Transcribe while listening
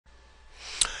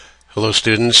Hello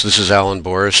students, this is Alan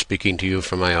Boris speaking to you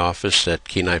from my office at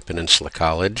Kenai Peninsula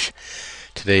College.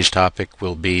 Today's topic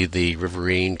will be the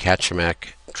Riverine Kachemak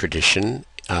tradition,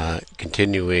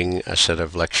 continuing a set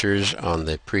of lectures on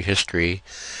the prehistory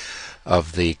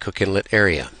of the Cook Inlet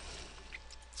area.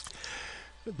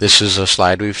 This is a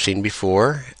slide we've seen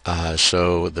before.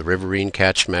 So the Riverine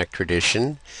Kachemak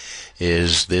tradition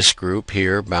is this group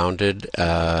here bounded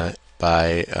by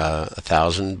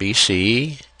 1000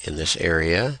 BC in this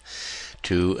area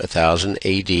to 1000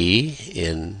 AD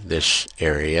in this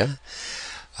area.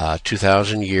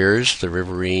 2000 years the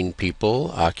Riverine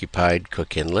people occupied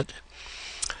Cook Inlet,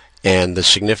 and the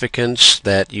significance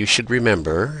that you should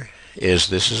remember is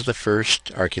this is the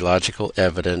first archaeological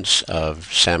evidence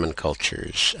of salmon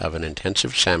cultures, of an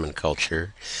intensive salmon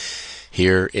culture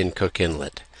here in Cook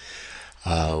Inlet.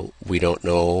 We don't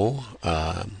know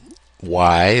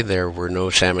why there were no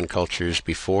salmon cultures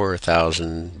before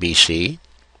 1000 BC.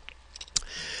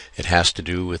 It has to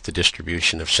do with the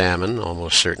distribution of salmon,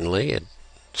 almost certainly.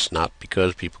 It's not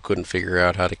because people couldn't figure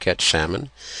out how to catch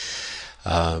salmon,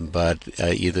 but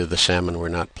either the salmon were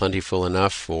not plentiful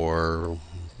enough or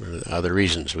other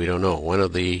reasons. We don't know. One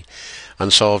of the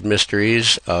unsolved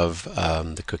mysteries of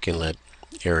the Cook Inlet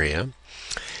area.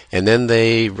 And then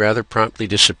they rather promptly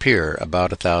disappear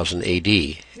about 1000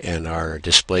 AD and are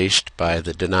displaced by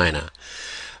the Denina.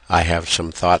 I have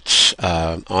some thoughts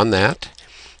on that,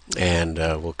 and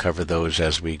we'll cover those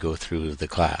as we go through the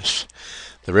class.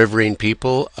 The Riverine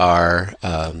people are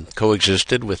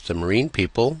coexisted with the Marine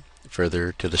people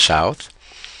further to the south.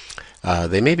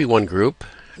 They may be one group.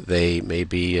 They may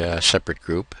be a separate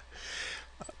group.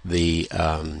 The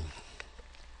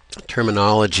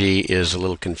terminology is a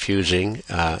little confusing.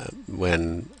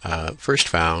 When first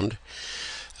found,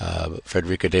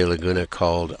 Frederica de Laguna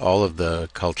called all of the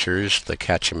cultures the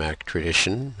Kachemak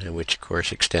tradition, which of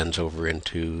course extends over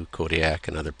into Kodiak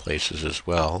and other places as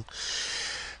well.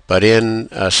 But in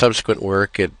subsequent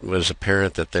work, it was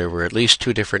apparent that there were at least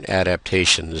two different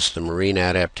adaptations: the marine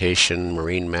adaptation,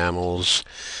 marine mammals,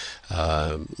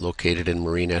 located in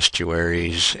marine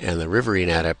estuaries, and the riverine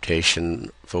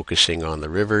adaptation focusing on the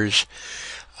rivers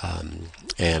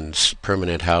and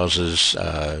permanent houses,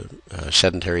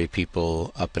 sedentary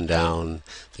people up and down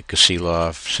the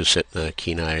Kasilof, Susitna,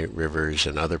 Kenai rivers,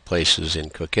 and other places in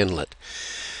Cook Inlet.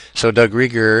 So Doug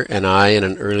Rieger and I, in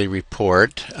an early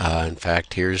report, in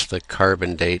fact, here's the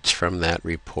carbon dates from that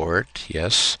report,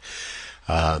 yes.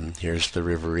 Here's the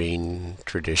riverine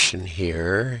tradition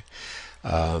here.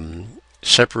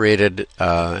 Separated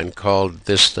and called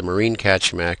this the Marine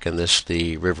Kachemak and this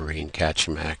the Riverine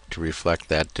Kachemak to reflect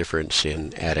that difference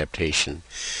in adaptation.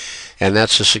 And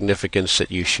that's the significance that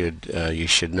you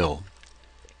should know.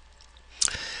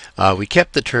 We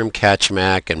kept the term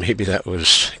Kachemak, and maybe that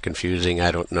was confusing,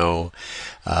 I don't know,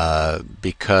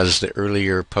 because the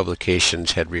earlier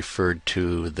publications had referred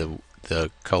to the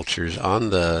cultures in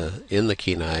the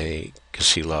Kenai,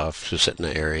 Kasilof,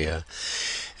 Susitna area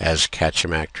as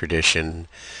Kachemak tradition,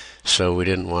 so we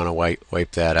didn't want to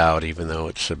wipe that out, even though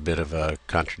it's a bit of a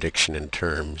contradiction in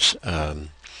terms. And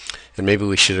maybe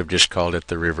we should have just called it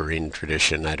the Riverine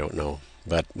tradition, I don't know.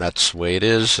 But that's the way it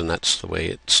is, and that's the way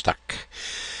it stuck.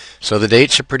 So the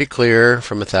dates are pretty clear,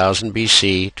 from 1000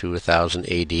 BC to 1000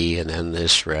 AD, and then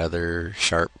this rather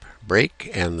sharp break,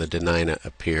 and the Denina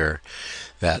appear.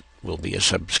 That will be a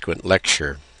subsequent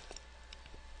lecture.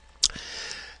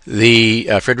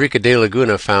 The Frederica de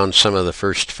Laguna found some of the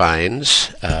first finds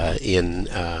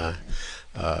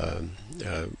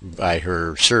by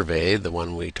her survey, the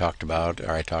one we talked about, or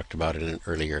I talked about in an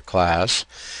earlier class.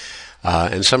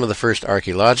 And some of the first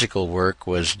archaeological work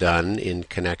was done in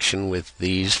connection with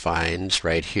these finds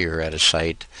right here at a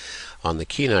site on the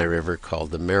Kenai River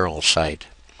called the Merrill site.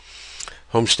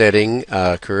 Homesteading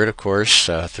occurred, of course,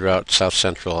 throughout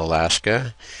south-central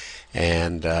Alaska,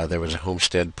 and there was a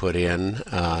homestead put in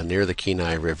near the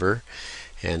Kenai River,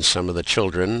 and some of the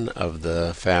children of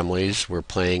the families were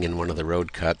playing in one of the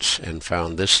road cuts and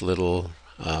found this little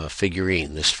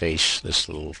figurine, this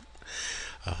little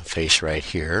face right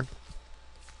here.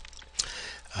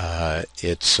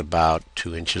 It's about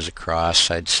 2 inches across,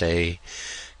 I'd say,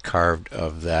 carved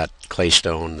of that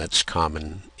claystone that's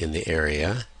common in the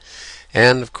area.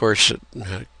 And of course it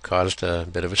caused a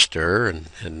bit of a stir,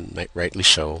 and rightly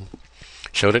so.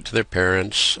 Showed it to their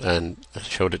parents and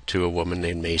showed it to a woman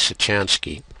named May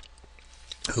Sachansky,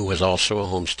 who was also a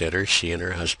homesteader. She and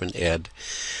her husband Ed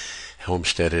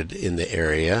homesteaded in the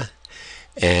area,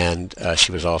 and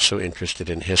she was also interested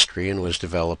in history and was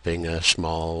developing a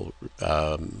small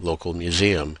local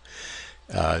museum,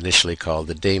 initially called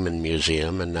the Damon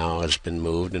Museum, and now has been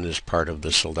moved and is part of the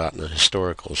Soldotna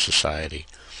Historical Society.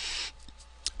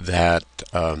 that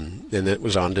and it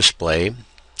was on display.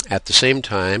 At the same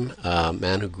time, a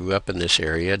man who grew up in this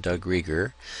area, Doug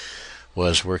Rieger,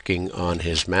 was working on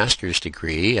his master's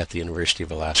degree at the University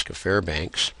of Alaska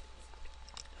Fairbanks,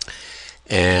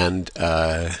 and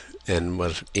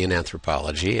was in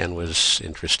anthropology and was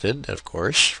interested, of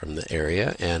course, from the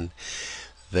area. And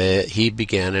he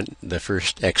began the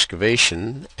first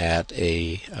excavation at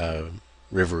a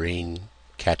Riverine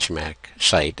Kachemak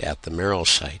site, at the Merrill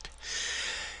site.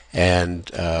 And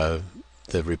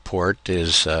the report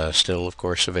is still, of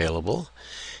course, available,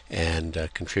 and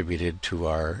contributed to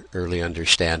our early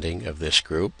understanding of this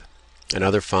group.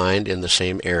 Another find in the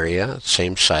same area,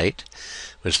 same site,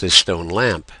 was this stone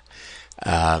lamp,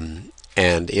 and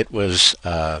it was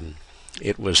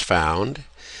found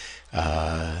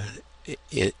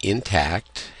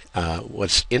intact.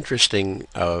 What's interesting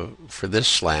for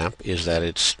this lamp is that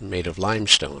it's made of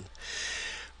limestone.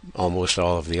 Almost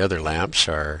all of the other lamps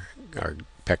are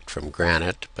pecked from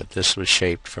granite, but this was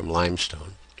shaped from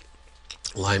limestone.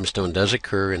 Limestone does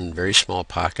occur in very small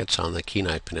pockets on the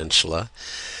Kenai Peninsula.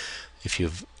 If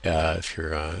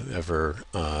you're ever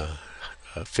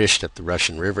fished at the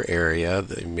Russian River area,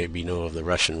 you maybe know of the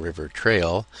Russian River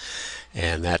Trail,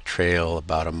 and that trail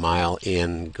about a mile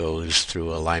in goes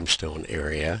through a limestone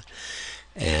area,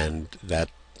 and that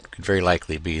could very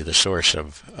likely be the source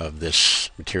of this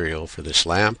material for this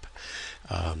lamp.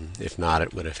 If not,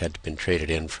 it would have had to been traded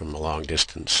in from a long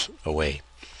distance away.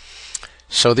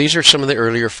 So these are some of the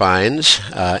earlier finds,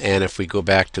 and if we go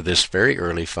back to this very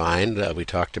early find, we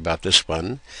talked about this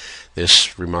one,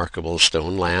 this remarkable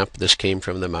stone lamp. This came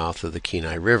from the mouth of the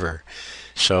Kenai River.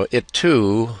 So it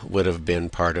too would have been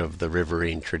part of the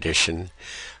riverine tradition,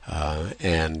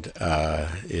 and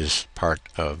is part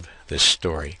of this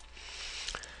story.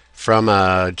 From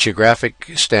a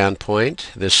geographic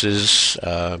standpoint, this is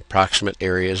approximate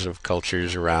areas of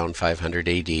cultures around 500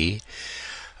 AD.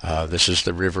 This is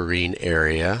the Riverine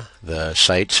area. The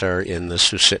sites are in the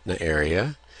Susitna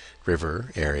area,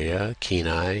 river area,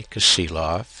 Kenai,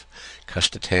 Kasilof,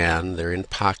 Kustatan. They're in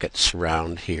pockets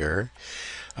around here.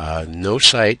 No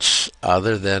sites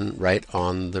other than right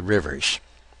on the rivers.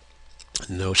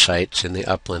 No sites in the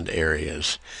upland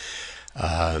areas.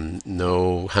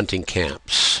 No hunting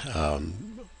camps.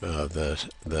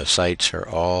 The sites are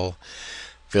all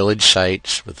village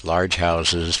sites with large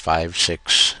houses, 5,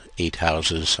 6, 8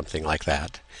 houses, something like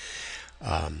that.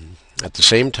 At the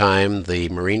same time, the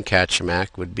marine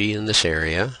Kachemak would be in this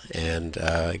area, and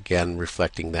again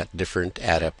reflecting that different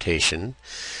adaptation,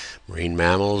 marine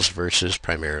mammals versus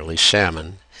primarily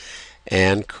salmon.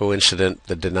 And coincident,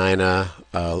 the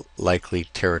Dena'ina likely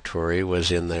territory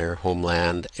was in their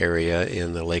homeland area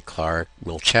in the Lake Clark,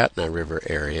 Milchatna River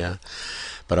area,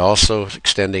 but also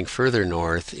extending further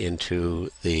north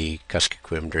into the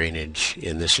Kuskokwim drainage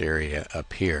in this area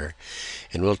up here.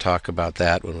 And we'll talk about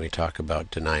that when we talk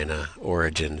about Dena'ina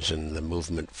origins and the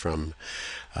movement from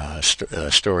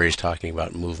stories talking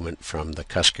about movement from the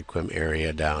Kuskokwim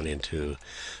area down into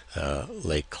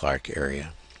Lake Clark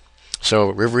area.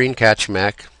 So Riverine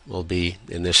Kachemak will be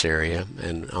in this area,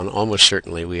 and almost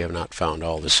certainly we have not found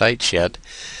all the sites yet.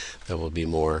 There will be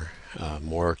more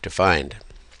to find.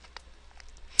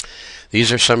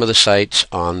 These are some of the sites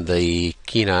on the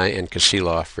Kenai and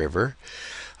Kasilof River.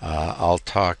 I'll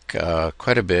talk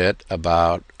quite a bit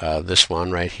about this one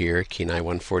right here, Kenai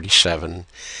 147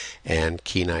 and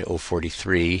Kenai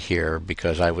 043 here,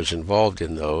 because I was involved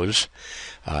in those.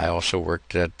 I also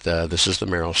worked at, this is the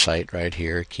Merrill site right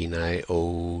here, Kenai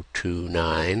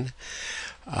 029,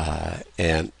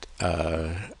 and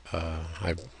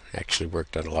I've actually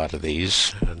worked on a lot of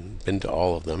these and been to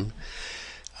all of them.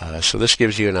 So this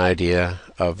gives you an idea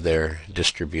of their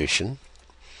distribution.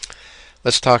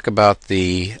 Let's talk about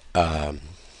the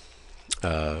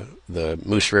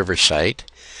Moose River site.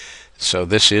 So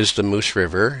this is the Moose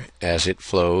River as it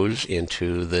flows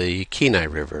into the Kenai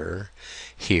River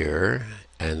here,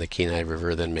 and the Kenai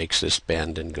River then makes this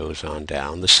bend and goes on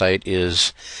down. The site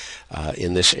is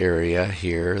in this area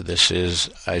here. This is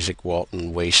Isaac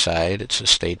Walton Wayside. It's a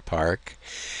state park.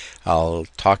 I'll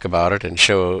talk about it and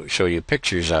show you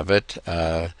pictures of it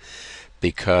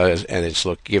because, and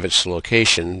give its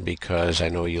location, because I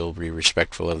know you'll be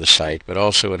respectful of the site, but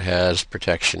also it has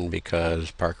protection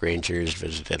because park rangers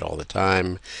visit it all the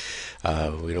time.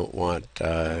 We don't want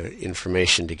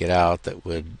information to get out that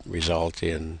would result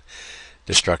in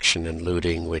destruction and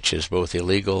looting, which is both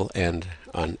illegal and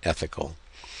unethical.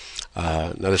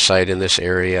 Another site in this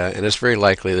area, and it's very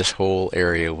likely this whole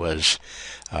area was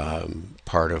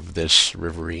part of this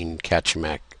Riverine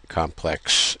Kachemak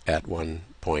complex at one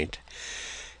point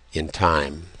in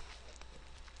time.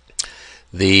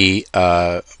 The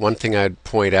one thing I'd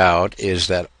point out is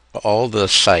that all the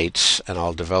sites, and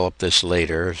I'll develop this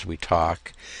later as we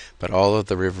talk, but all of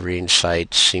the riverine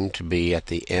sites seem to be at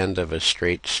the end of a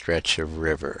straight stretch of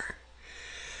river,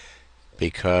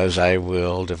 because I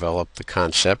will develop the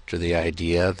concept or the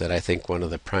idea that I think one of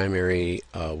the primary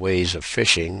ways of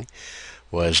fishing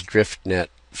was drift net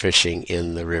fishing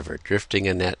in the river, drifting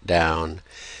a net down,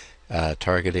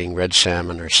 targeting red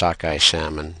salmon or sockeye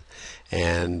salmon.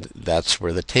 And that's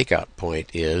where the takeout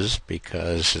point is,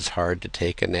 because it's hard to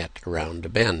take a net around a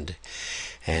bend.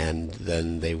 And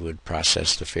then they would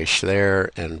process the fish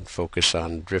there and focus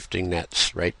on drifting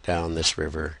nets right down this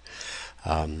river.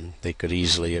 They could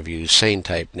easily have used seine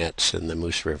type nets in the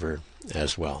Moose River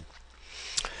as well.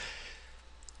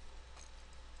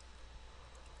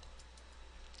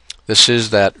 This is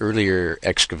that earlier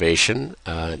excavation,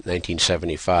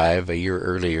 1975, a year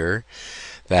earlier,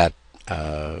 that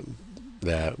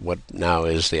what now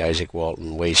is the Isaac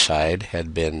Walton Wayside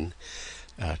had been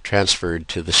transferred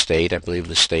to the state. I believe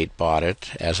the state bought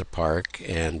it as a park,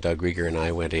 and Doug Rieger and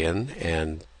I went in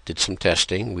and did some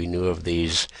testing. We knew of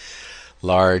these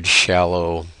large,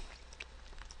 shallow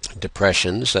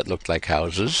depressions that looked like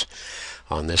houses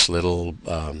on this little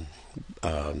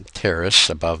terrace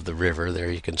above the river.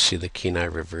 There you can see the Kenai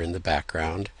River in the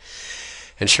background.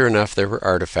 And sure enough, there were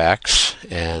artifacts,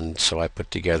 and so I put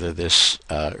together this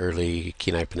early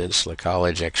Kenai Peninsula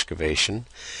College excavation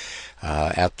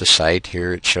at the site.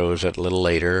 Here it shows it a little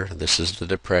later. This is the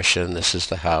depression, this is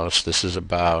the house. This is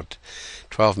about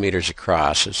 12 meters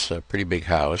across. It's a pretty big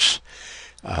house,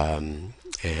 and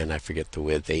I forget the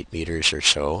width, 8 meters or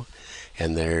so.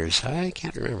 And there's, I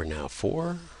can't remember now,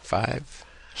 4, 5,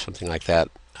 something like that,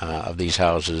 of these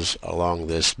houses along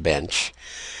this bench.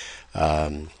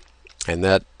 And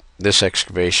that this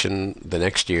excavation, the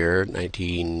next year,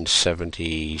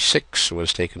 1976,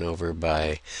 was taken over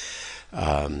by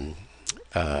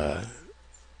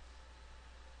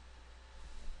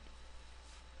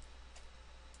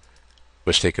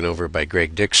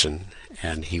Greg Dixon,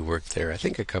 and he worked there, I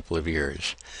think, a couple of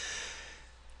years.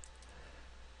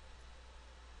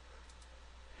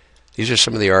 These are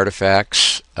some of the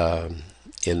artifacts.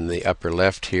 In the upper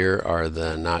left here are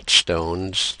the notch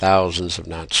stones, thousands of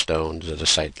notch stones at a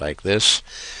site like this,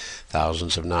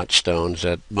 thousands of notch stones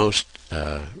at most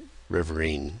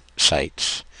riverine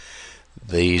sites.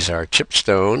 These are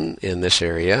chipstone in this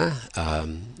area.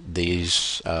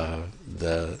 This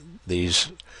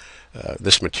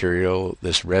material,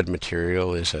 this red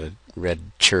material, is a red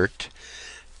chert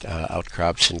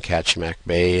outcrops in Kachemak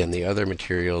Bay, and the other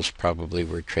materials probably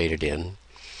were traded in.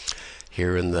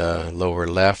 Here in the lower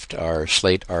left are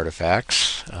slate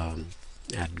artifacts, and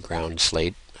ground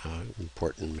slate,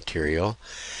 important material.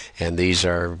 And these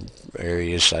are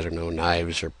various, I don't know,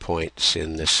 knives or points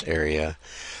in this area.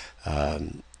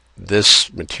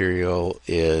 This material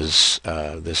is,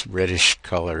 this reddish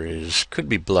color could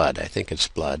be blood. I think it's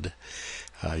blood.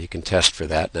 You can test for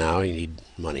that now. You need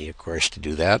money, of course, to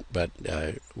do that, but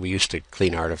we used to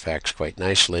clean artifacts quite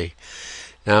nicely.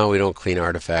 Now we don't clean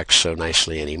artifacts so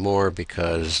nicely anymore,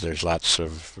 because there's lots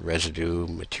of residue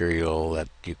material that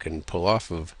you can pull off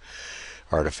of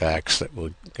artifacts that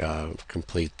will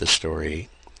complete the story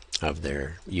of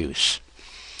their use.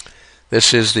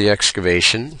 This is the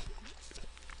excavation.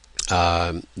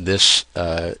 This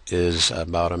is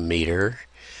about a meter.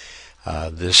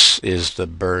 This is the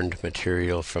burned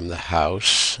material from the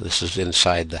house. This is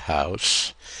inside the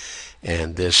house.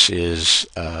 And this is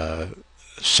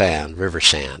sand, river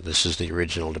sand. This is the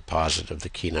original deposit of the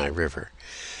Kenai River.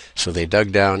 So they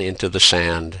dug down into the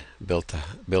sand, built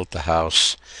the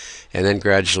house, and then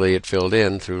gradually it filled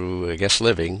in through, I guess,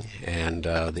 living, and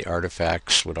the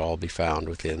artifacts would all be found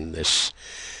within this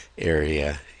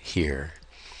area here.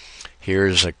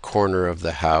 Here's a corner of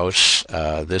the house.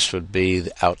 This would be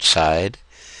the outside,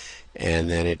 and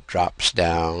then it drops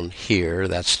down here.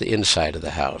 That's the inside of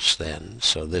the house then.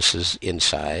 So this is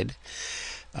inside.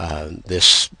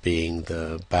 This being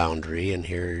the boundary, and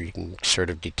here you can sort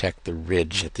of detect the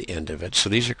ridge at the end of it. So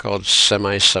these are called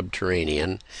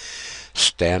semi-subterranean,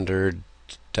 standard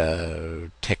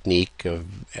technique of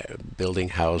building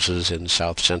houses in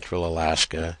south central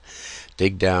Alaska.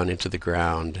 Dig down into the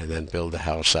ground and then build the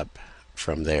house up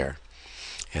from there.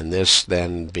 And this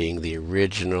then being the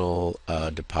original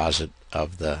deposit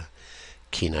of the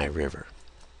Kenai River.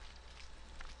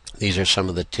 These are some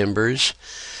of the timbers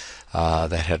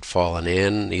that had fallen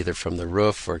in, either from the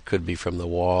roof or it could be from the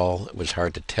wall. It was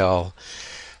hard to tell.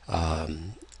 It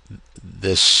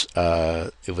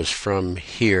was from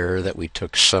here that we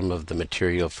took some of the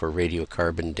material for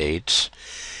radiocarbon dates,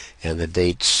 and the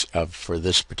dates for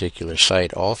this particular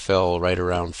site all fell right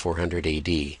around 400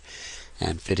 AD,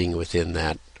 and fitting within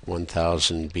that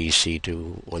 1000 BC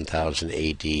to 1000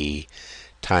 AD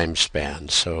time span.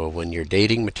 So when you're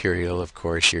dating material, of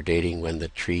course, you're dating when the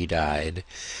tree died,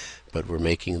 but we're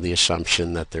making the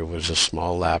assumption that there was a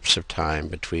small lapse of time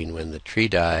between when the tree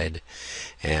died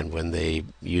and when they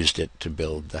used it to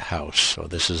build the house. So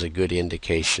this is a good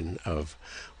indication of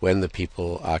when the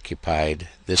people occupied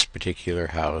this particular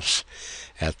house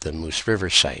at the Moose River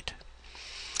site.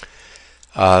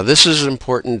 This is an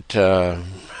important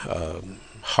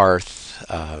hearth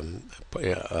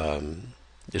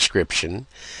description.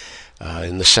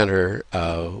 In the center,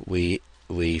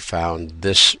 we found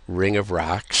this ring of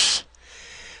rocks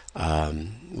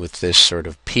with this sort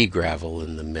of pea gravel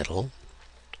in the middle.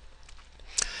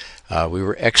 We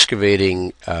were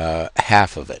excavating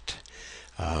half of it.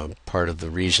 Part of the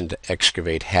reason to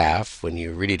excavate half when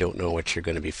you really don't know what you're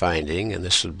going to be finding, and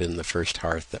this had been the first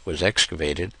hearth that was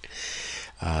excavated,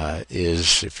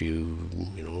 is if you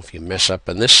mess up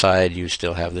on this side, you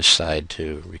still have this side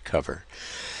to recover.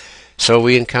 So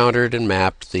we encountered and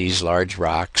mapped these large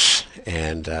rocks,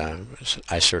 and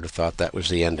I sort of thought that was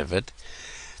the end of it.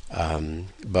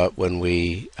 But when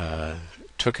we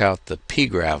took out the pea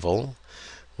gravel,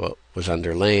 what was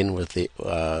underlain it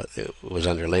was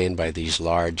underlain by these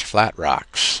large flat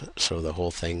rocks. So the whole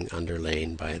thing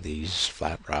underlain by these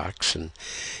flat rocks, and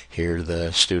here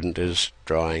the student is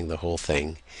drawing the whole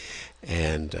thing,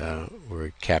 and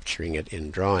we're capturing it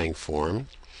in drawing form.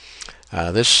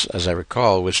 This, as I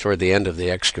recall, was toward the end of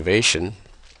the excavation,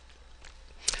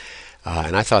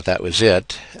 and I thought that was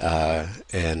it.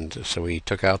 And so we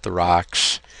took out the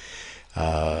rocks,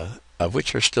 of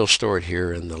which are still stored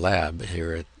here in the lab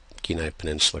here at Kenai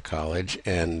Peninsula College,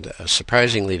 and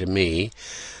surprisingly to me,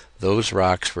 those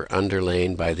rocks were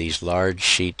underlain by these large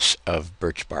sheets of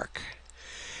birch bark.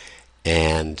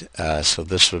 And so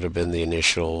this would have been the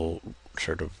initial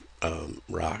sort of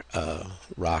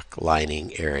rock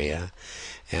lining area,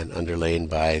 and underlain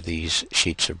by these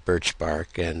sheets of birch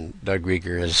bark. And Doug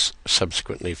Rieger has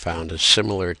subsequently found a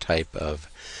similar type of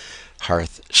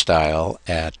hearth style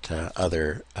at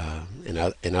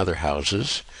in other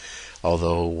houses,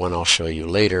 although one I'll show you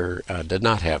later did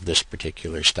not have this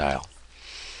particular style.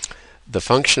 The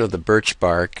function of the birch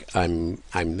bark, I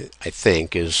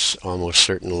think, is almost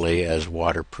certainly as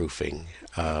waterproofing.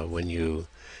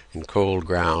 In cold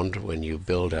ground, when you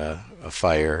build a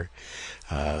fire,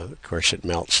 of course it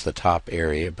melts the top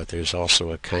area, but there's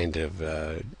also a kind of,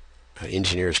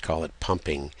 engineers call it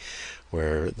pumping,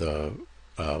 where the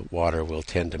water will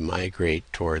tend to migrate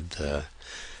toward the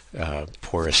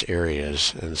porous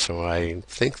areas, and so I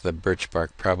think the birch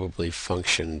bark probably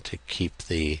functioned to keep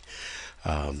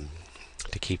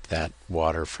that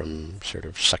water from sort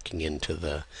of sucking into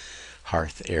the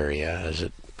hearth area, as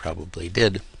it probably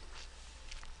did.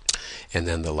 And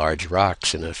then the large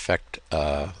rocks, in effect,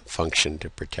 function to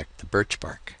protect the birch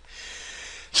bark.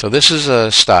 So this is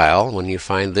a style. When you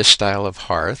find this style of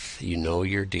hearth, you know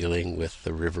you're dealing with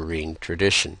the Riverine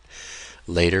tradition.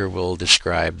 Later we'll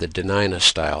describe the Dena'ina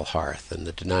style hearth and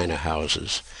the Dena'ina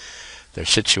houses. They're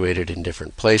situated in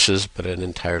different places, but an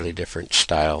entirely different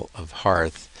style of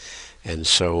hearth. And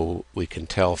so we can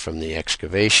tell from the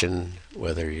excavation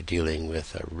whether you're dealing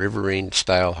with a Riverine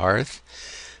style hearth,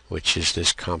 which is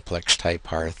this complex type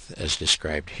hearth as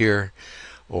described here,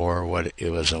 or what it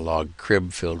was a log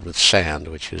crib filled with sand,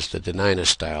 which is the Dena'ina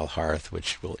style hearth,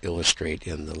 which we'll illustrate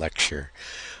in the lecture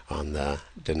on the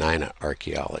Dena'ina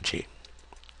archaeology.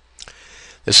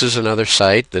 This is another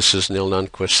site. This is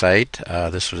Nilnunqua site.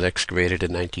 This was excavated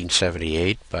in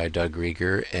 1978 by Doug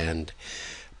Rieger and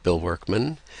Bill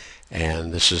Workman,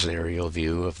 and this is an aerial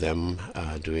view of them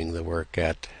doing the work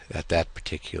at that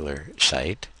particular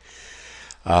site.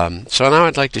 So now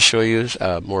I'd like to show you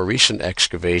a more recent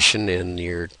excavation in the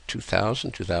year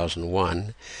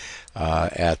 2001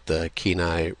 at the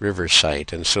Kenai River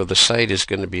site. And so the site is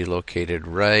going to be located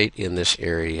right in this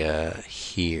area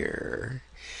here.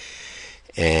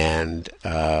 And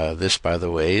this, by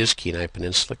the way, is Kenai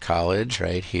Peninsula College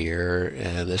right here,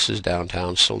 and this is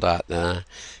downtown Soldotna.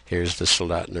 Here's the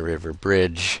Soldotna River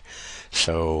Bridge.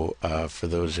 So for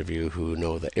those of you who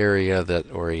know the area,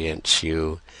 that orients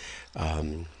you.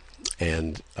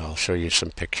 And I'll show you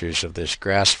some pictures of this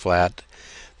grass flat.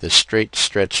 The straight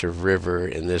stretch of river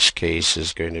in this case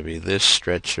is going to be this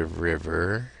stretch of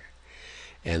river,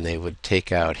 and they would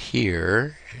take out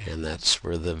here, and that's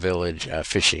where the village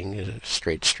fishing, a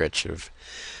straight stretch of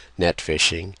net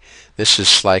fishing. This is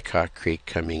Slycock Creek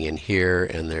coming in here,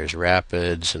 and there's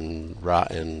rapids and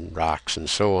rocks and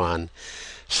so on.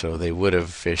 So they would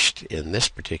have fished in this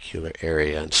particular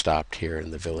area and stopped here,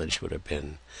 and the village would have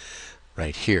been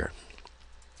right here.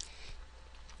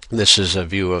 This is a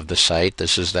view of the site.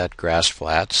 This is that grass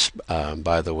flats.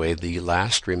 By the way, the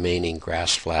last remaining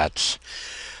grass flats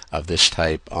of this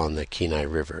type on the Kenai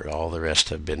River. All the rest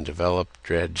have been developed,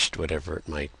 dredged, whatever it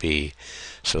might be.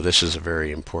 So this is a very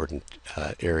important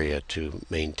area to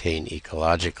maintain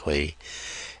ecologically.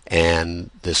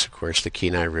 And this, of course, the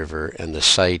Kenai River, and the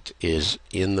site is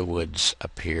in the woods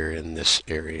up here in this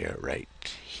area right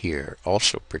here,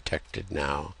 also protected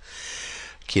now.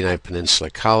 Kenai Peninsula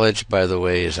College, by the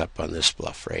way, is up on this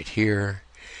bluff right here.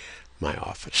 My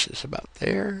office is about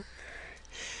there.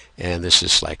 And this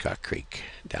is Slycock Creek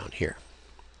down here.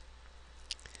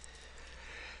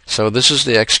 So this is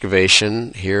the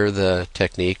excavation. Here the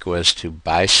technique was to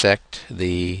bisect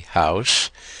the house.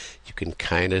 You can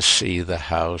kind of see the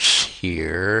house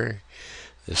here,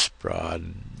 this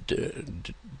broad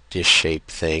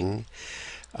dish-shaped thing.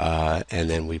 And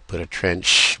then we put a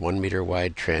trench, 1 meter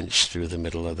wide trench through the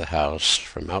middle of the house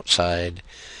from outside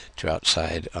to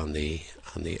outside on the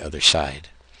other side.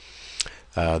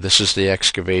 This is the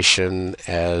excavation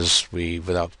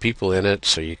without people in it,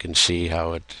 so you can see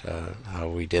how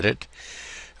we did it.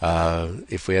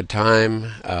 If we had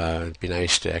time, it'd be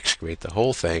nice to excavate the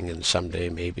whole thing, and someday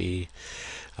maybe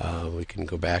we can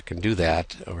go back and do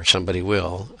that, or somebody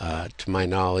will. To my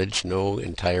knowledge, no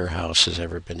entire house has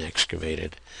ever been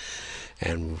excavated,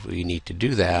 and we need to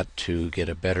do that to get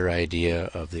a better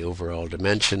idea of the overall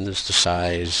dimensions, the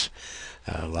size,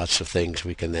 lots of things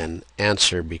we can then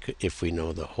answer if we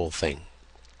know the whole thing,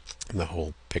 the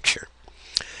whole picture.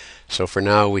 So for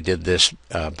now we did this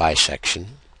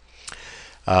bisection.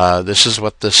 This is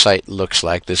what the site looks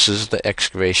like. This is the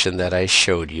excavation that I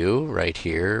showed you right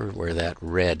here where that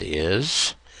red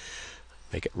is.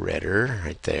 Make it redder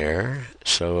right there.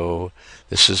 So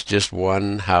this is just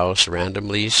one house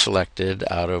randomly selected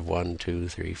out of 1, 2,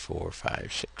 3, 4,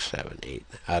 5, 6, 7, 8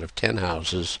 out of 10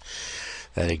 houses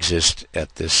that exist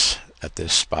at this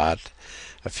spot.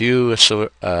 A few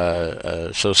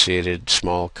associated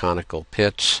small conical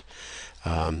pits.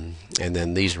 And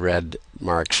then these red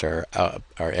marks are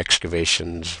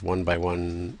excavations, 1 by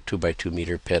 1, 2 by 2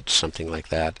 meter pits, something like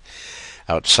that,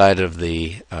 outside of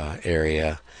the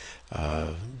area,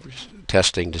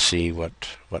 testing to see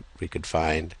what we could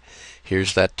find.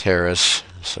 Here's that terrace.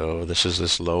 So this is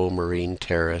this low marine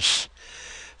terrace.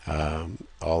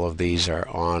 All of these are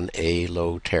on a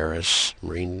low terrace,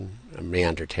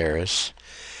 meander terrace,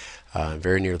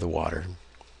 very near the water.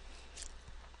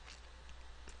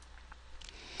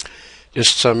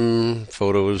 Just some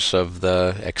photos of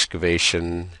the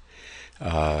excavation.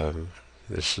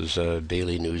 This is a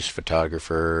daily news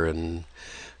photographer, and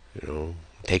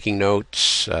taking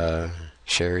notes.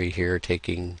 Sherry here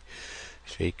taking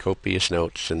copious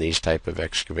notes in these type of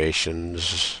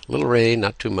excavations. Little rain,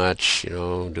 not too much.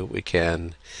 Do what we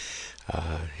can.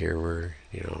 Here we're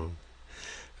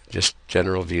just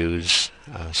general views.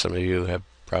 Some of you have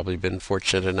probably been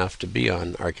fortunate enough to be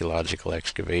on archaeological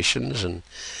excavations, and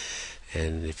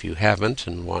if you haven't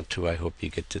and want to, I hope you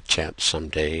get the chance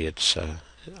someday.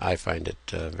 I find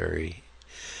it very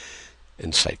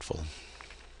insightful.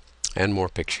 And more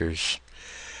pictures.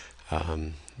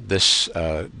 This,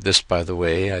 by the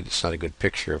way, it's not a good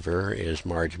picture of her, is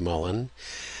Marge Mullen.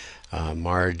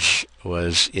 Marge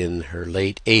was in her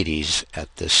late 80s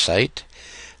at this site,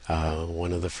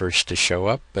 one of the first to show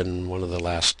up and one of the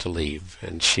last to leave.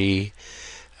 And she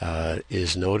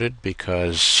is noted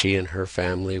because she and her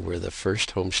family were the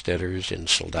first homesteaders in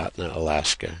Soldotna,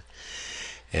 Alaska.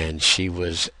 And she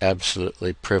was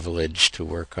absolutely privileged to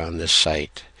work on this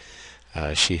site.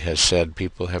 She has said,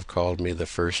 people have called me the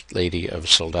first lady of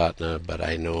Soldotna, but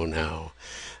I know now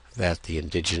that the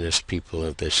indigenous people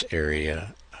of this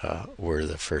area were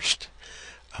the first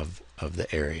of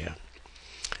the area.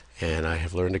 And I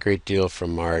have learned a great deal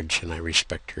from Marge, and I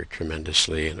respect her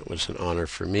tremendously, and it was an honor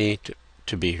for me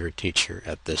to be her teacher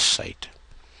at this site.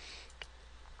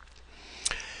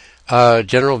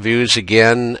 General views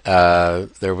again.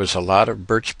 There was a lot of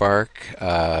birch bark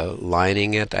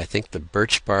lining it. I think the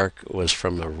birch bark was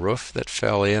from a roof that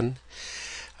fell in.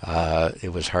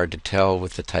 It was hard to tell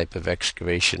with the type of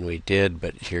excavation we did,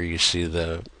 but here you see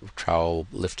the trowel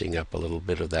lifting up a little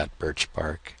bit of that birch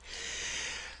bark.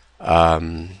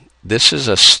 This is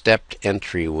a stepped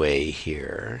entryway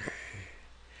here,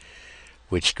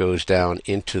 which goes down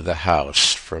into the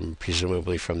house,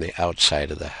 presumably from the outside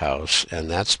of the house, and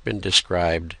that's been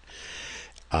described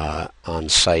on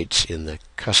sites in the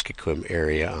Kuskokwim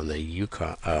area on the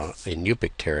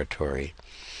Yupik territory.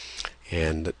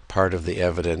 And part of the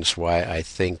evidence why I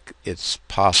think it's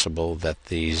possible that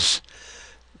these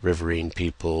riverine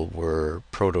people were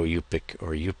Proto-Yupik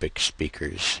or Yupik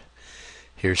speakers.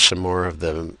 Here's some more of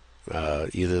the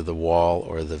either the wall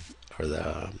or the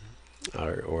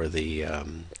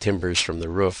timbers from the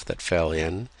roof that fell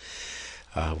in.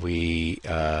 We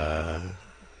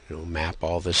map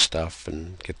all this stuff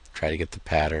and try to get the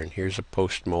pattern. Here's a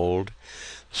post mold.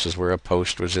 This is where a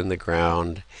post was in the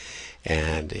ground,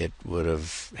 and it would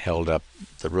have held up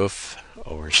the roof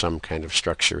or some kind of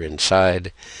structure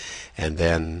inside, and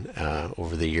then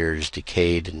over the years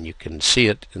decayed, and you can see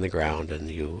it in the ground,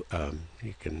 and you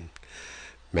can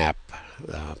map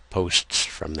posts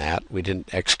from that. We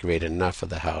didn't excavate enough of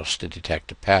the house to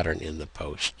detect a pattern in the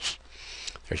posts.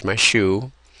 There's my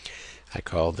shoe. I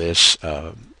call this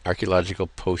archaeological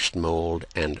post mold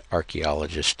and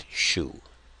archaeologist shoe.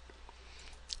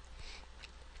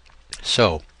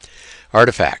 So,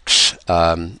 artifacts.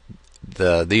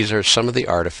 These are some of the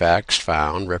artifacts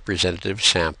found, representative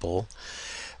sample.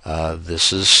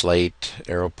 This is slate,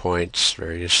 arrow points,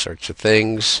 various sorts of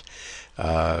things.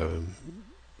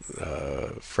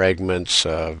 Fragments.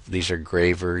 These are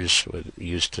gravers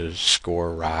used to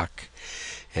score rock.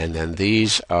 And then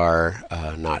these are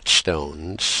not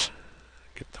stones.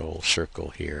 Get the whole circle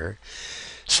here.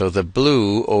 So the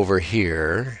blue over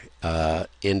here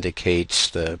indicates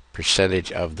the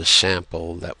percentage of the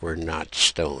sample that were not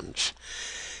stones.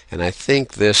 And I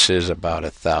think this is about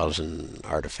 1,000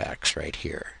 artifacts right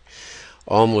here.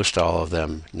 Almost all of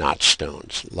them not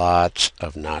stones. Lots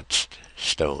of not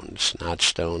stones. Not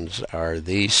stones are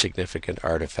the significant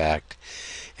artifact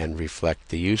and reflect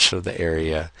the use of the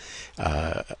area,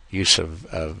 use of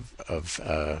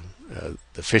the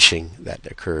fishing that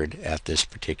occurred at this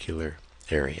particular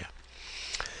area.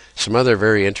 Some other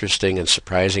very interesting and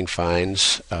surprising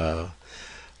finds.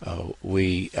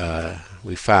 We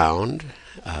found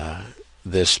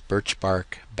this birch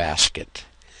bark basket.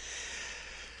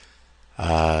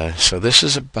 So this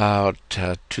is about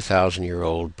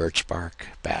 2,000-year-old birch bark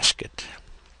basket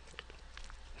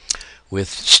with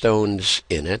stones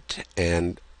in it,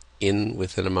 and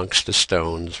within amongst the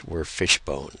stones were fish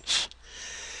bones.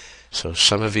 So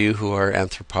some of you who are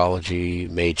anthropology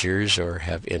majors or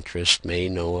have interest may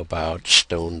know about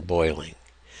stone boiling.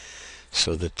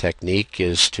 So the technique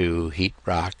is to heat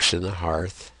rocks in the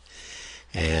hearth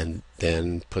and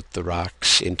then put the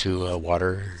rocks into a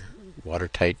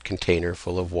watertight container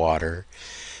full of water,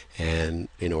 and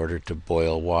in order to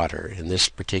boil water. In this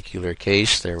particular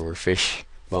case, there were fish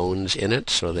bones in it,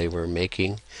 so they were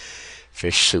making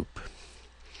fish soup.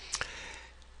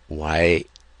 Why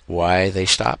they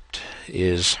stopped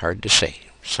is hard to say.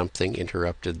 Something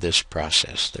interrupted this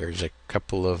process. There's a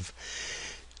couple of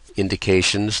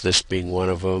indications, this being one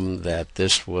of them, that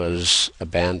this was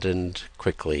abandoned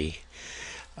quickly,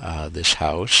 this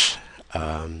house.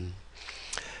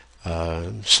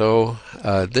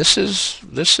 This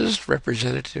is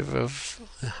representative of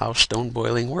how stone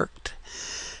boiling worked,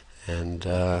 and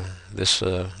this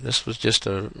was just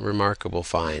a remarkable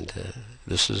find.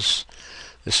 This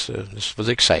was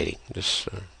exciting.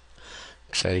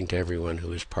 Exciting to everyone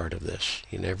who is part of this.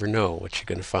 You never know what you're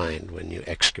going to find when you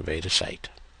excavate a site.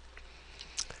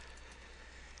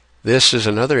 This is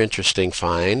another interesting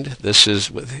find. This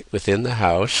is within the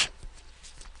house.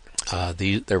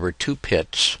 There were two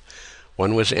pits.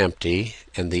 One was empty,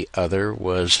 and the other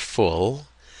was full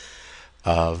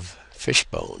of fish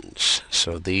bones.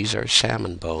 So these are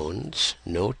salmon bones,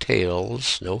 no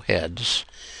tails, no heads,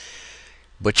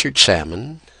 butchered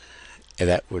salmon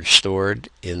that were stored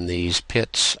in these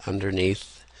pits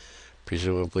underneath,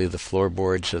 presumably the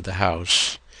floorboards of the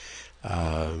house,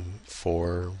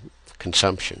 for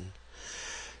consumption.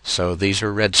 So these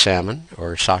are red salmon,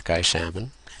 or sockeye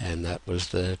salmon, and that was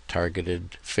the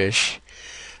targeted fish.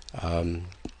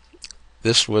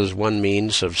 This was one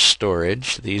means of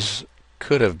storage. These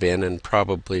could have been and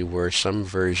probably were some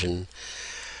version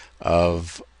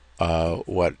of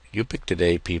what Yupik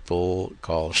today people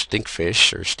call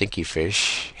stinkfish or stinky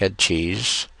fish, head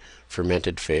cheese,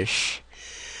 fermented fish,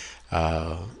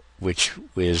 which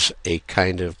is a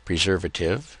kind of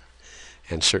preservative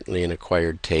and certainly an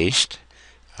acquired taste.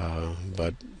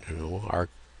 But our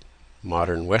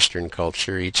modern Western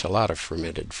culture eats a lot of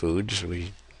fermented foods.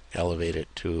 We elevate it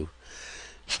to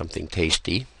something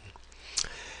tasty.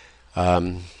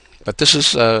 But this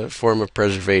is a form of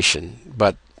preservation.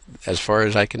 But as far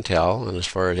as I can tell, and as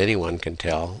far as anyone can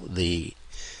tell, the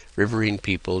Riverine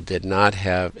people did not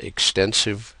have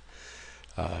extensive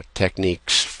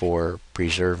techniques for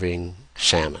preserving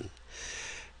salmon.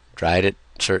 Dried it,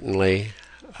 certainly.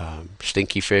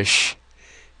 Stinky fish,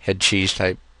 head cheese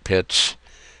type pits,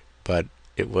 but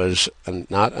it was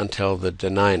not until the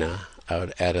Denina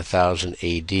out at 1000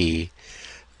 AD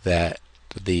that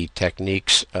the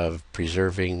techniques of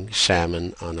preserving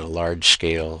salmon on a large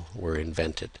scale were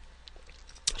invented.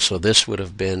 So this would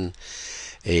have been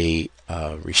a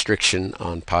restriction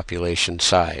on population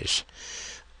size.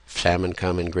 Salmon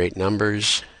come in great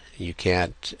numbers. You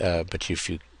can't, but if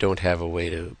you don't have a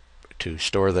way to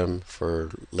store them for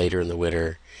later in the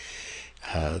winter,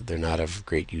 they're not of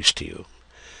great use to you.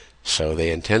 So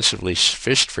they intensively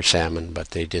fished for salmon, but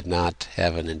they did not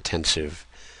have an intensive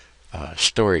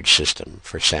storage system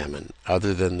for salmon,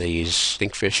 other than these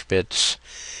stinkfish pits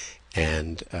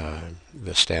and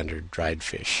the standard dried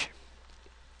fish.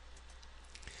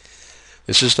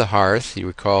 This is the hearth. You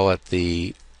recall at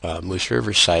the Moose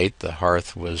River site, the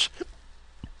hearth was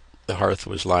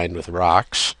lined with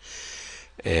rocks,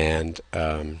 and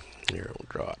here we'll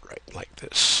draw it right like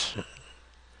this.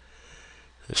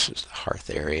 This is the hearth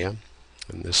area,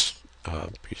 and this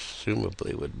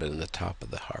presumably would have been the top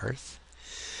of the hearth.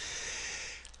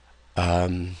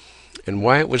 And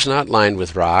why it was not lined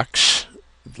with rocks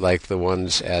like the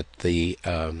ones at the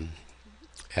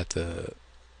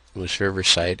Moose River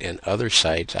site and other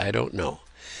sites, I don't know.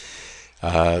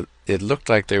 It looked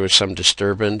like there was some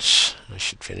disturbance. I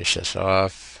should finish this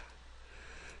off.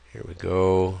 Here we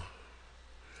go.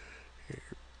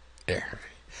 There.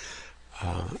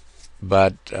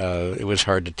 But it was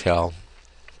hard to tell.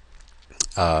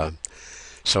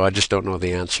 So I just don't know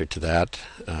the answer to that.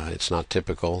 It's not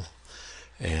typical.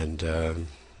 And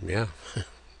yeah,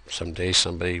 someday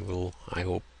somebody will, I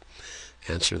hope,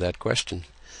 answer that question.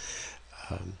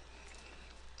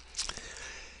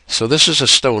 So this is a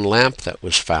stone lamp that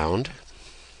was found,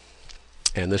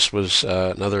 and this was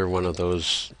another one of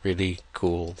those really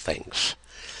cool things.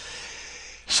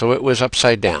 So it was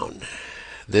upside down.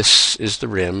 This is the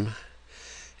rim,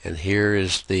 and here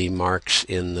is the marks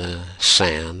in the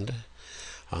sand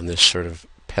on this sort of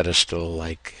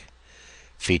pedestal-like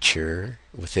feature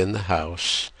within the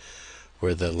house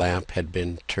where the lamp had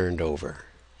been turned over.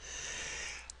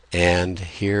 And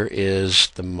here is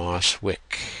the moss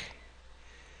wick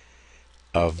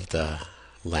of the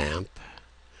lamp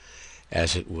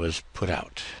as it was put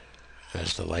out,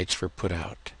 as the lights were put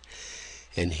out.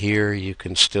 And here you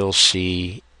can still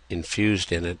see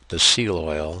infused in it the seal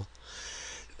oil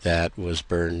that was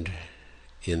burned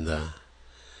in the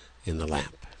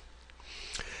lamp.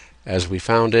 As we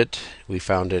found it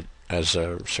as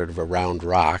a sort of a round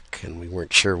rock, and we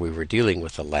weren't sure we were dealing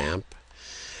with a lamp.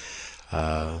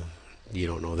 You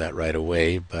don't know that right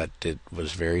away, but it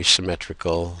was very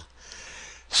symmetrical.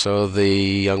 So the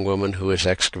young woman who was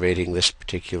excavating this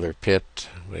particular pit,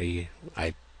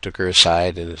 I took her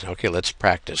aside and said, okay, let's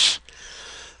practice.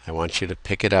 I want you to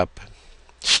pick it up,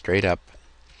 straight up,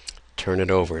 turn it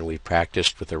over, and we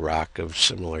practiced with a rock of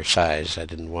similar size. I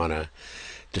didn't want to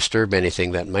disturb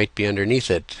anything that might be underneath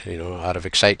it, out of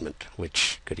excitement,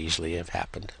 which could easily have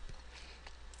happened.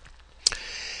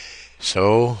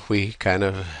 So we kind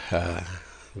of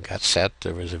got set.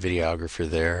 There was a videographer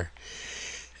there,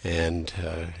 and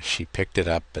she picked it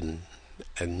up, and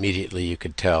immediately you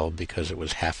could tell, because it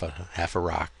was half a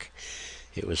rock,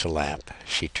 it was a lamp.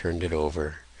 She turned it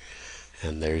over,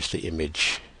 and there's the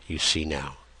image you see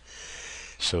now.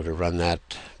 So to run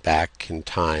that back in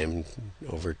time,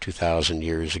 over 2,000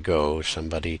 years ago,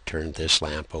 somebody turned this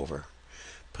lamp over,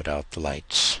 put out the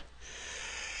lights.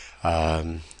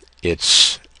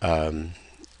 It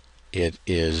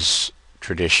is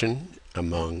tradition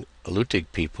among Alutiiq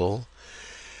people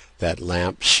that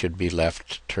lamps should be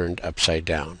left turned upside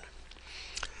down,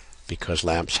 because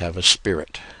lamps have a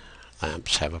spirit,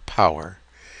 lamps have a power,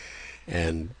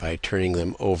 and by turning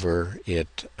them over,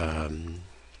 it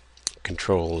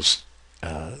controls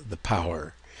the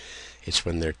power. It's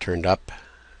when they're turned up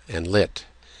and lit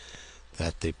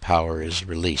that the power is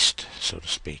released, so to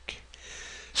speak.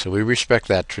 So we respect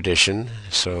that tradition.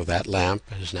 So that lamp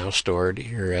is now stored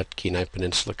here at Kenai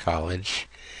Peninsula College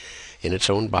in its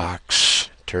own box,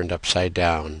 turned upside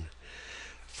down,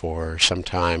 for some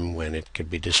time when it could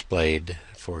be displayed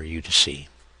for you to see.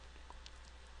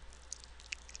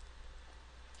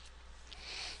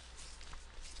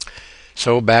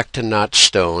 So back to knot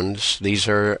stones. These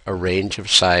are a range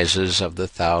of sizes of the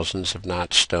thousands of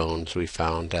knot stones we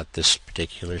found at this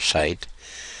particular site.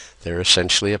 They're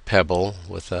essentially a pebble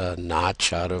with a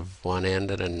notch out of one end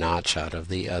and a notch out of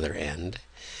the other end,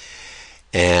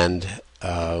 and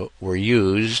were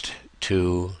used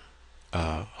to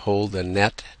hold the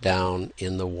net down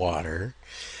in the water.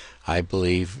 I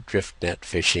believe drift net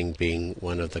fishing being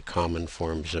one of the common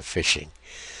forms of fishing.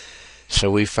 So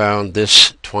we found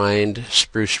this twined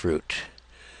spruce root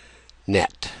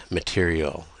net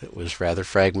material. It was rather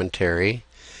fragmentary.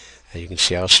 You can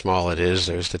see how small it is.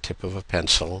 There's the tip of a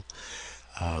pencil.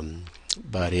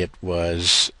 But it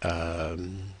was a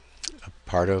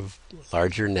part of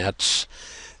larger nets.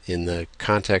 In the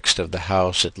context of the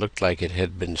house, it looked like it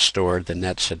had been stored, the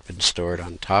nets had been stored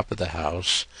on top of the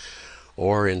house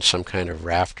or in some kind of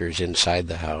rafters inside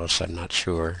the house, I'm not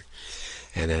sure,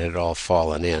 and it had all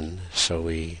fallen in. So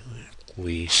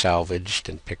we salvaged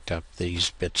and picked up these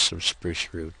bits of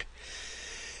spruce root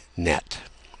net.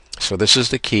 So this is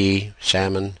the key: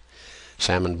 salmon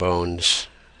bones,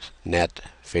 net,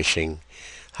 fishing.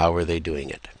 How are they doing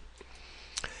it?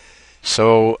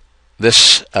 So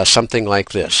this something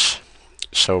like this.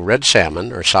 So red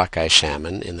salmon, or sockeye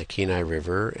salmon, in the Kenai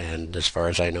River, and as far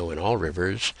as I know in all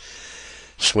rivers,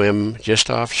 swim just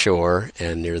offshore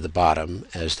and near the bottom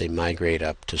as they migrate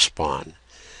up to spawn.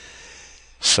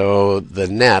 So the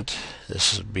net,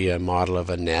 this would be a model of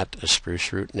a net, a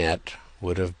spruce root net,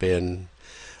 would have been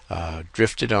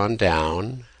drifted on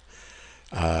down,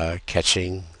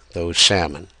 catching those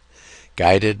salmon,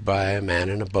 guided by a man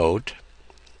in a boat,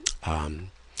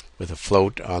 with a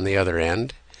float on the other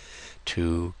end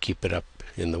to keep it up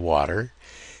in the water,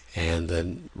 and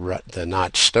the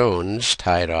notched stones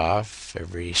tied off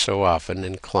every so often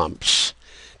in clumps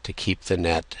to keep the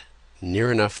net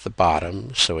near enough the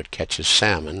bottom so it catches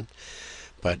salmon,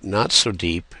 but not so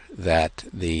deep that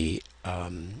the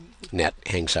net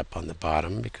hangs up on the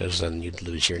bottom, because then you'd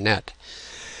lose your net.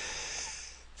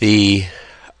 The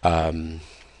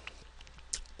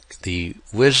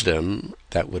wisdom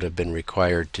that would have been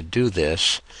required to do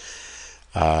this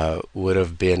would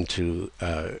have been to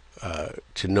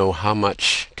know how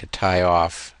much to tie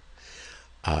off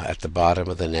at the bottom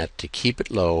of the net to keep it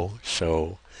low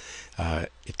so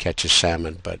it catches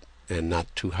salmon, and not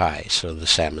too high so the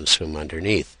salmon swim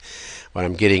underneath. What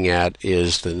I'm getting at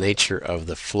is the nature of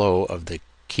the flow of the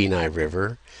Kenai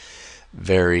River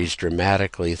varies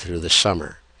dramatically through the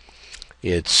summer.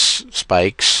 It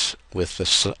spikes with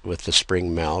the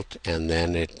spring melt, and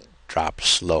then it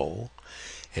drops low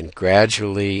and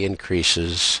gradually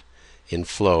increases in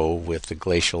flow with the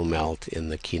glacial melt in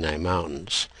the Kenai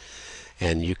Mountains.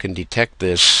 And you can detect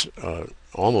this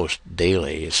almost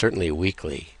daily, certainly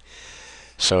weekly.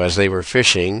 So as they were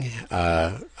fishing,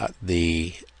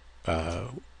 the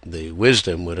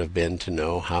wisdom would have been to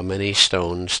know how many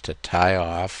stones to tie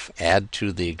off, add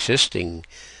to the existing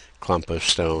clump of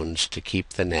stones to keep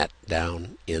the net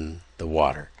down in the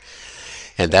water.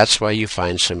 And that's why you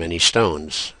find so many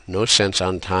stones. No sense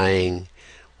untying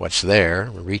what's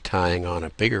there, retying on a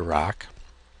bigger rock.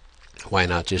 Why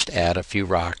not just add a few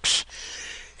rocks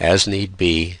as need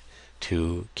be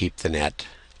to keep the net?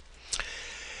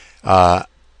 I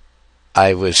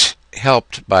was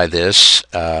helped by this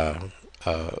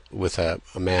with a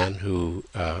man who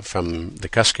from the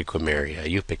Kuskokwim area, a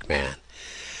Yupik man.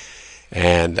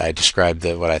 And I described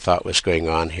what I thought was going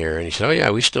on here, and he said, "Oh yeah,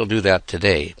 we still do that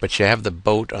today, but you have the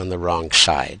boat on the wrong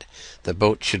side. The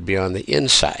boat should be on the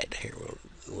inside." Here,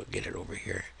 we'll get it over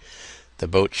here. The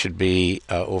boat should be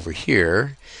over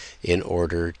here in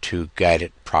order to guide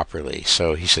it properly.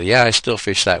 So he said, "Yeah, I still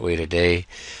fish that way today.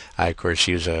 I, of course,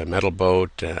 use a metal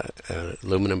boat, an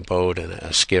aluminum boat, and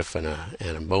a skiff, and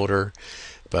a motor,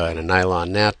 but a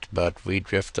nylon net. But we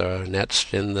drift our nets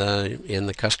in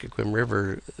the Kuskokwim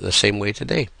River the same way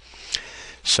today."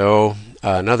 So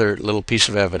another little piece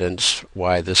of evidence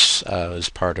why this is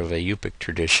part of a Yupik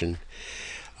tradition.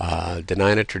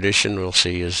 Dena'ina tradition, we'll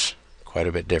see, is quite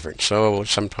a bit different. So at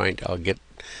some point I'll get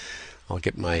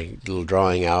my little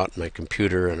drawing out, my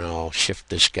computer, and I'll shift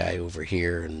this guy over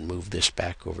here and move this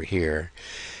back over here.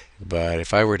 But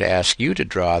if I were to ask you to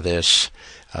draw this,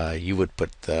 you would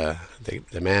put the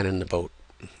man in the boat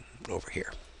over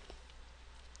here.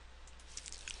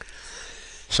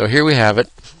 So here we have it.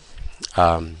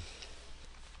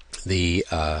 The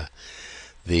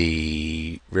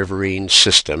Riverine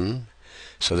system.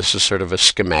 So this is sort of a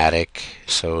schematic.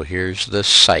 So here's the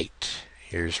site.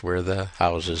 Here's where the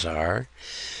houses are.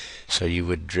 So you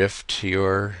would drift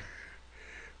your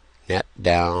net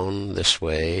down this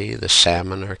way. The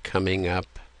salmon are coming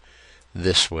up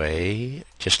this way,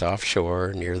 just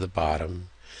offshore near the bottom.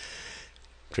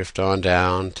 Drift on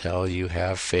down till you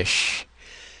have fish.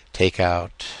 Take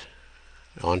out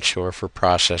onshore for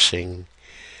processing.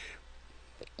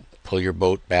 Pull your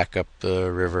boat back up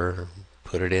the river.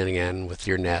 Put it in again with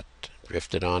your net.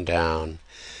 Drift it on down.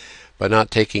 But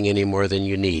not taking any more than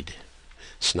you need.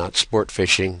 It's not sport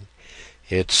fishing.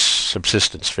 It's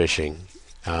subsistence fishing.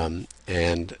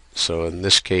 And so in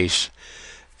this case,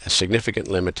 a significant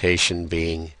limitation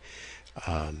being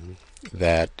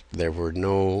that there were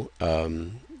no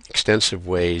extensive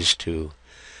ways to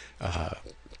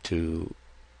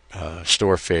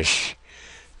store fish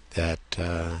that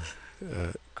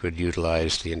could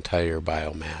utilize the entire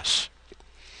biomass.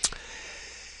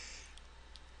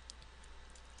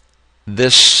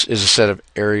 This is a set of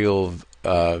aerial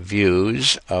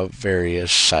views of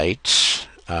various sites.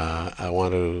 I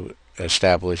want to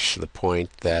establish the point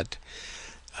that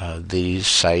these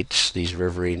sites, these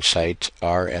riverine sites,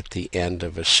 are at the end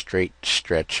of a straight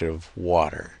stretch of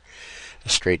water, a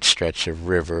straight stretch of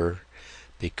river,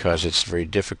 because it's very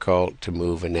difficult to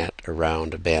move a net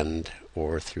around a bend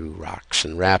or through rocks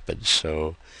and rapids.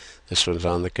 So this one's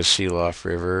on the Kachemak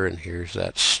River, and here's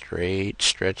that straight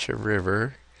stretch of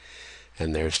river,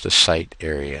 and there's the site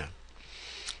area.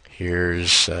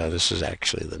 Here's, this is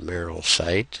actually the Merrill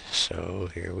site, so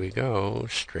here we go,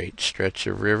 straight stretch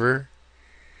of river,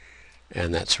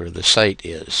 and that's where the site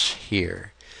is,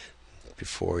 here,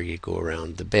 before you go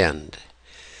around the bend.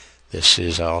 This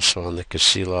is also on the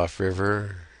Kachemak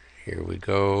River. Here we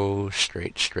go,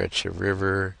 straight stretch of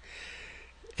river,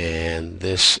 and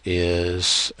this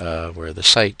is where the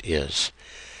site is.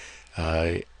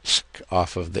 It's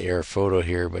off of the air photo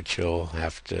here, but you'll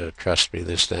have to trust me,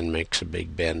 this then makes a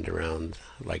big bend around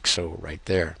like so right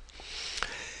there.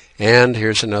 And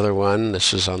here's another one.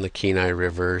 This is on the Kenai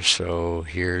River, so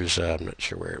here's, I'm not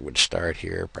sure where it would start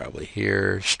here, probably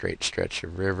here, straight stretch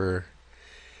of river.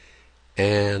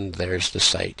 And there's the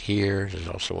site here. There's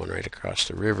also one right across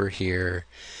the river here,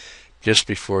 just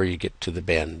before you get to the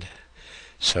bend.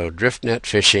 So drift net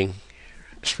fishing,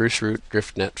 spruce root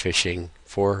drift net fishing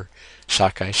for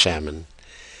sockeye salmon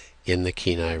in the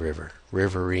Kenai River,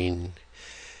 Riverine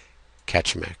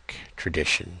Kachemak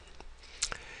tradition.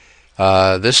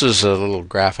 This is a little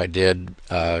graph I did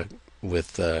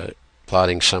with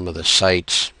plotting some of the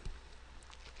sites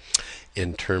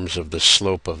in terms of the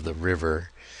slope of the river.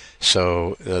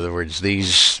 So, in other words,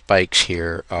 these spikes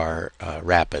here are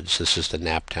rapids. This is the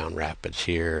Naptown Rapids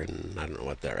here, and I don't know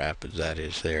what that rapids that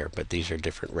is there, but these are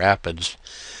different rapids,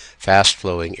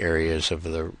 fast-flowing areas of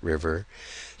the river.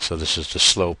 So this is the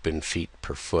slope in feet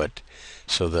per foot.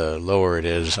 So the lower it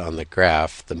is on the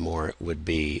graph, the more it would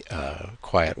be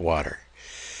quiet water.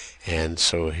 And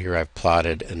so here I've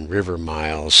plotted in river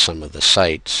miles some of the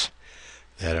sites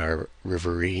that are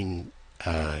riverine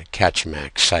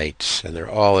Kachemak sites, and they're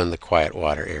all in the quiet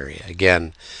water area.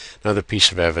 Again, another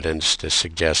piece of evidence to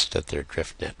suggest that they're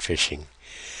drift net fishing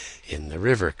in the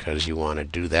river, because you want to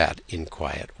do that in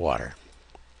quiet water.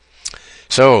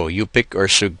 So, Yupik or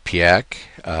Sugpiaq,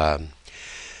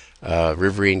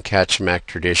 Riverine Kachemak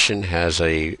tradition has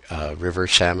a river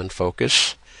salmon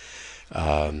focus,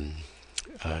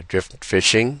 drift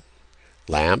fishing,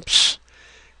 lamps,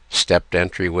 stepped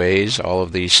entryways, all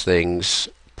of these things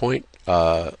point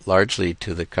largely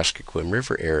to the Kuskokwim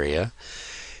River area,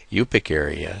 Yupik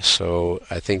area. So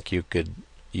I think you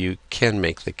can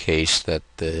make the case that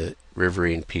the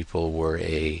riverine people were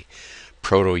a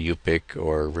proto-Yupik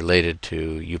or related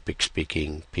to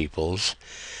Yupik-speaking peoples,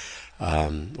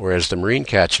 whereas the marine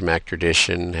Kachemak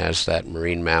tradition has that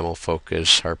marine mammal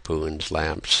focus, harpoons,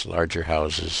 lamps, larger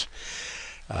houses.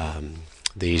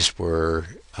 These were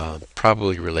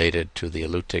probably related to the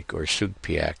Alutiiq or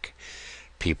Sugpiaq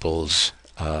peoples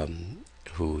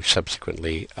who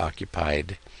subsequently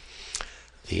occupied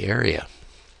the area.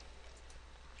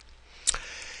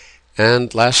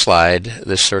 And last slide,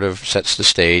 this sort of sets the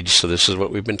stage. So this is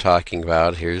what we've been talking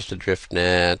about. Here's the drift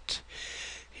net,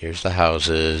 here's the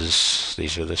houses,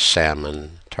 these are the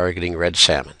salmon, targeting red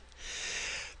salmon.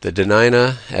 The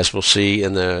Dena'ina, as we'll see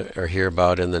or hear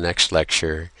about in the next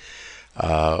lecture,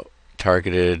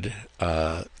 targeted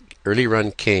early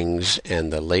run kings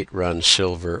and the late run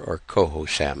silver or coho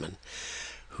salmon,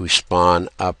 who spawn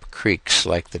up creeks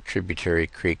like the tributary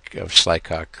creek of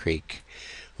Slycock Creek,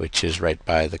 which is right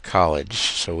by the college.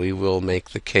 So we will make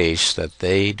the case that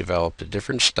they developed a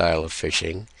different style of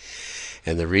fishing,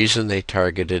 and the reason they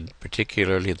targeted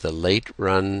particularly the late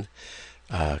run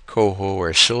coho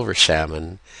or silver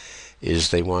salmon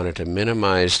is they wanted to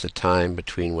minimize the time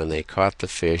between when they caught the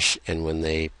fish and when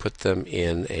they put them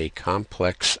in a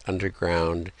complex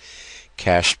underground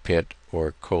cache pit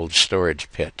or cold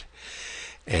storage pit.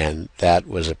 And that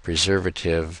was a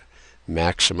preservative,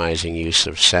 maximizing use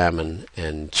of salmon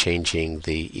and changing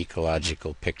the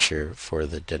ecological picture for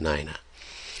the Dena'ina.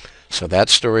 So that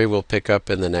story we'll pick up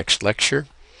in the next lecture,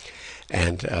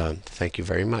 and thank you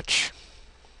very much.